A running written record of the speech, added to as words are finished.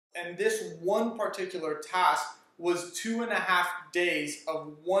And this one particular task was 2.5 days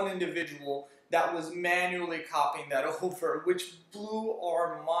of one individual that was manually copying that over, which blew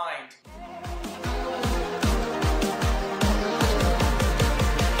our mind.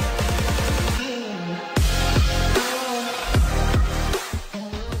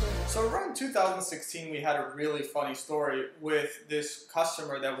 So around 2016, we had a really funny story with this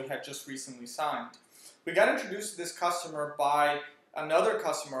customer that we had just recently signed. We got introduced to this customer by another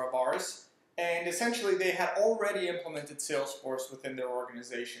customer of ours, and essentially they had already implemented Salesforce within their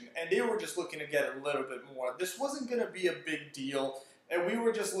organization, and they were just looking to get a little bit more. This wasn't going to be a big deal, and we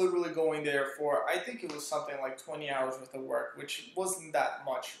were just literally going there for, I think it was something like 20 hours worth of work, which wasn't that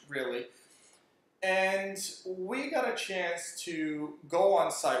much really. And we got a chance to go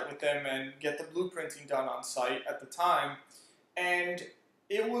on site with them and get the blueprinting done on site at the time. And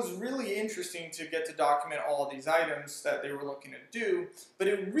it was really interesting to get to document all of these items that they were looking to do, but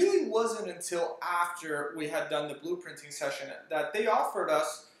it really wasn't until after we had done the blueprinting session that they offered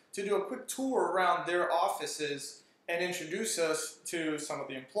us to do a quick tour around their offices and introduce us to some of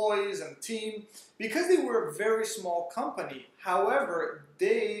the employees and the team, because they were a very small company. However,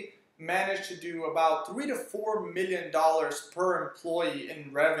 they managed to do about $3 to $4 million per employee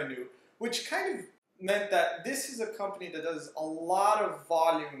in revenue, which kind of meant that this is a company that does a lot of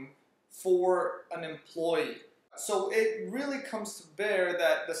volume for an employee. So it really comes to bear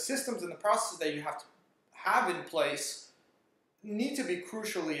that the systems and the processes that you have to have in place need to be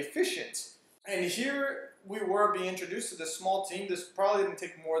crucially efficient. And here we were being introduced to this small team. This probably didn't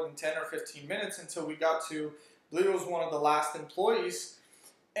take more than 10 or 15 minutes until we got to, I believe it was one of the last employees.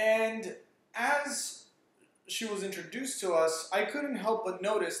 And as she was introduced to us, I couldn't help but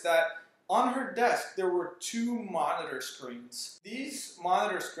notice that on her desk, there were 2 monitor screens. These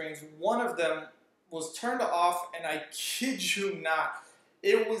monitor screens, one of them was turned off, and I kid you not,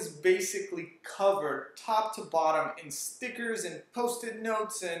 it was basically covered top to bottom in stickers and post-it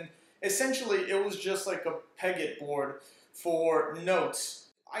notes, and essentially it was just like a Pegget board for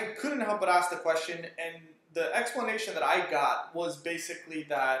notes. I couldn't help but ask the question, and the explanation that I got was basically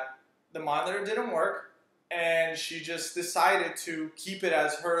that the monitor didn't work, and she just decided to keep it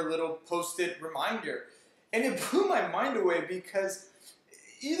as her little post-it reminder. And it blew my mind away, because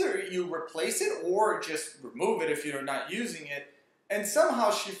either you replace it or just remove it if you're not using it. And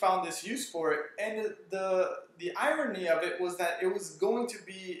somehow she found this use for it. And the irony of it was that it was going to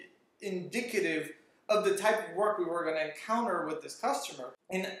be indicative of the type of work we were going to encounter with this customer.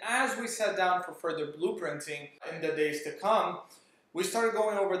 And as we sat down for further blueprinting in the days to come, we started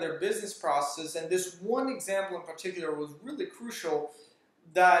going over their business processes, and this one example in particular was really crucial.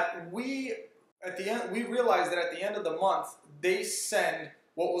 That we realized that at the end of the month, they send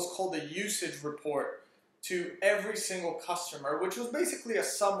what was called a usage report to every single customer, which was basically a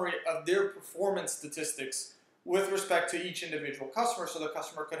summary of their performance statistics with respect to each individual customer, so the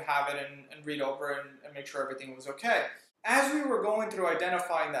customer could have it and read over and make sure everything was okay. As we were going through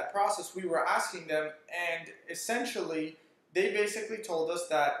identifying that process, we were asking them, and essentially they basically told us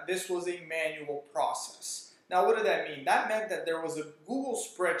that this was a manual process. Now, what did that mean? That meant that there was a Google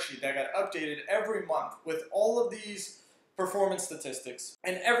spreadsheet that got updated every month with all of these performance statistics,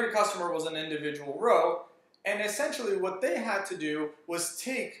 and every customer was an individual row, and essentially what they had to do was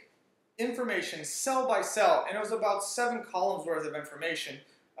take information cell by cell, and it was about 7 columns worth of information,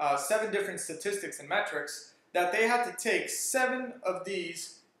 7 different statistics and metrics, that they had to take 7 of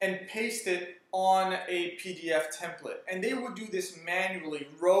these and paste it on a PDF template. And they would do this manually,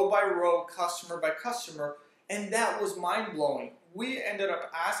 row by row, customer by customer, and that was mind-blowing. We ended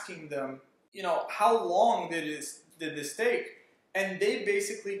up asking them, how long did this take? And they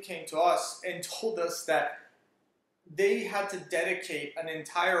basically came to us and told us that they had to dedicate an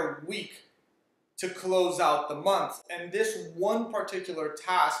entire week to close out the month. And this one particular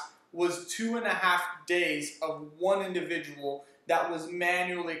task was 2.5 days of one individual that was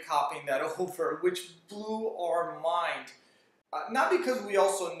manually copying that over, which blew our mind. Not because we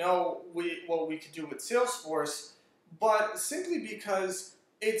also know what we could do with Salesforce, but simply because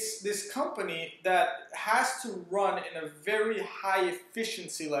it's this company that has to run in a very high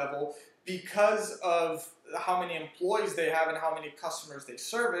efficiency level because of how many employees they have and how many customers they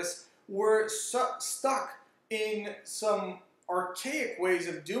service. We're stuck in some archaic ways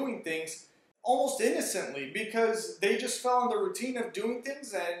of doing things almost innocently, because they just fell in the routine of doing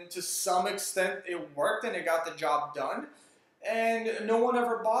things, and to some extent it worked and it got the job done, and no one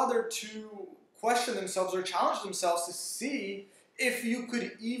ever bothered to question themselves or challenge themselves to see if you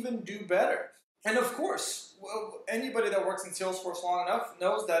could even do better. And of course, anybody that works in Salesforce long enough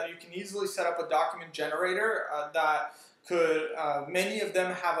knows that you can easily set up a document generator that Many of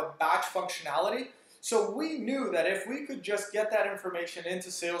them have a batch functionality. So we knew that if we could just get that information into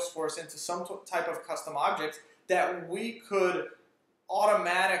Salesforce, into some type of custom object, that we could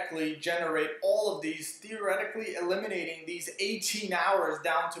automatically generate all of these, theoretically eliminating these 18 hours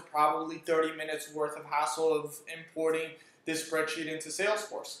down to probably 30 minutes worth of hassle of importing this spreadsheet into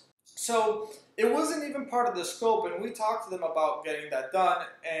Salesforce. So it wasn't even part of the scope, and we talked to them about getting that done,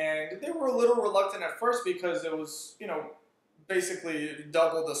 and they were a little reluctant at first because it was, basically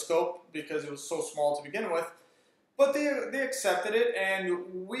double the scope because it was so small to begin with. But they accepted it,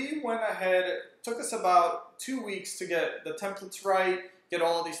 and we went ahead. It took us about 2 weeks to get the templates right, get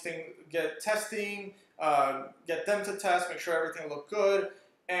all of these things, get testing, get them to test, make sure everything looked good.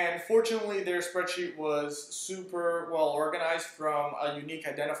 And fortunately, their spreadsheet was super well organized from a unique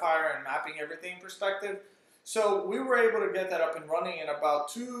identifier and mapping everything perspective. So we were able to get that up and running in about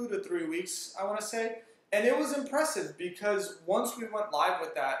 2 to 3 weeks, I want to say. And it was impressive because once we went live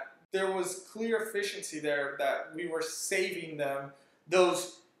with that, there was clear efficiency there that we were saving them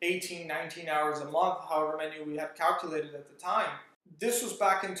those 18, 19 hours a month, however many we had calculated at the time. This was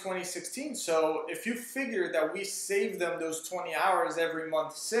back in 2016, so if you figure that we saved them those 20 hours every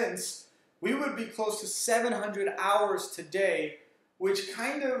month since, we would be close to 700 hours today, which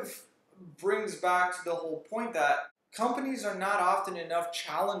kind of brings back to the whole point that companies are not often enough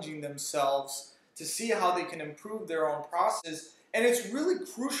challenging themselves to see how they can improve their own process. And it's really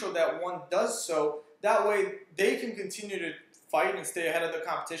crucial that one does so. That way they can continue to fight and stay ahead of the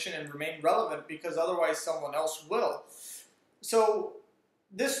competition and remain relevant, because otherwise someone else will. So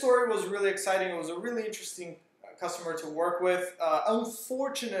this story was really exciting. It was a really interesting customer to work with.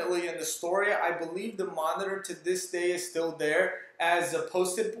 Unfortunately, in the story, I believe the monitor to this day is still there as a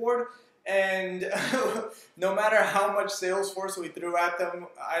post-it board. And no matter how much Salesforce we threw at them,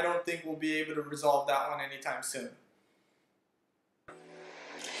 I don't think we'll be able to resolve that one anytime soon.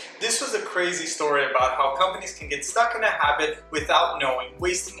 This was a crazy story about how companies can get stuck in a habit without knowing,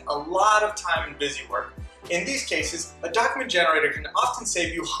 wasting a lot of time and busy work. In these cases, a document generator can often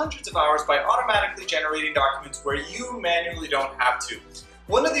save you hundreds of hours by automatically generating documents where you manually don't have to.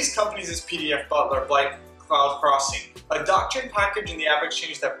 One of these companies is PDF Butler by Cloud Crossing, a document package in the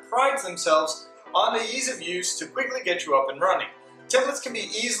AppExchange that prides themselves on the ease of use to quickly get you up and running. Templates can be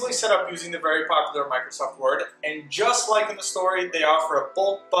easily set up using the very popular Microsoft Word, and just like in the story, they offer a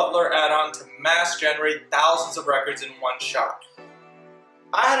bulk Butler add-on to mass generate thousands of records in one shot.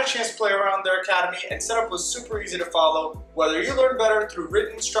 I had a chance to play around their academy, and setup was super easy to follow, whether you learn better through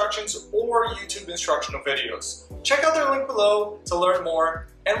written instructions or YouTube instructional videos. Check out their link below to learn more,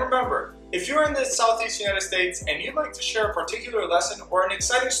 and remember, if you're in the Southeast United States and you'd like to share a particular lesson or an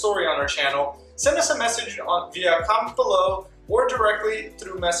exciting story on our channel, send us a message via a comment below or directly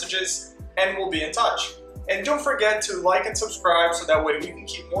through messages, and we'll be in touch. And don't forget to like and subscribe so that way we can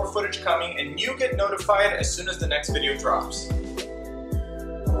keep more footage coming and you get notified as soon as the next video drops.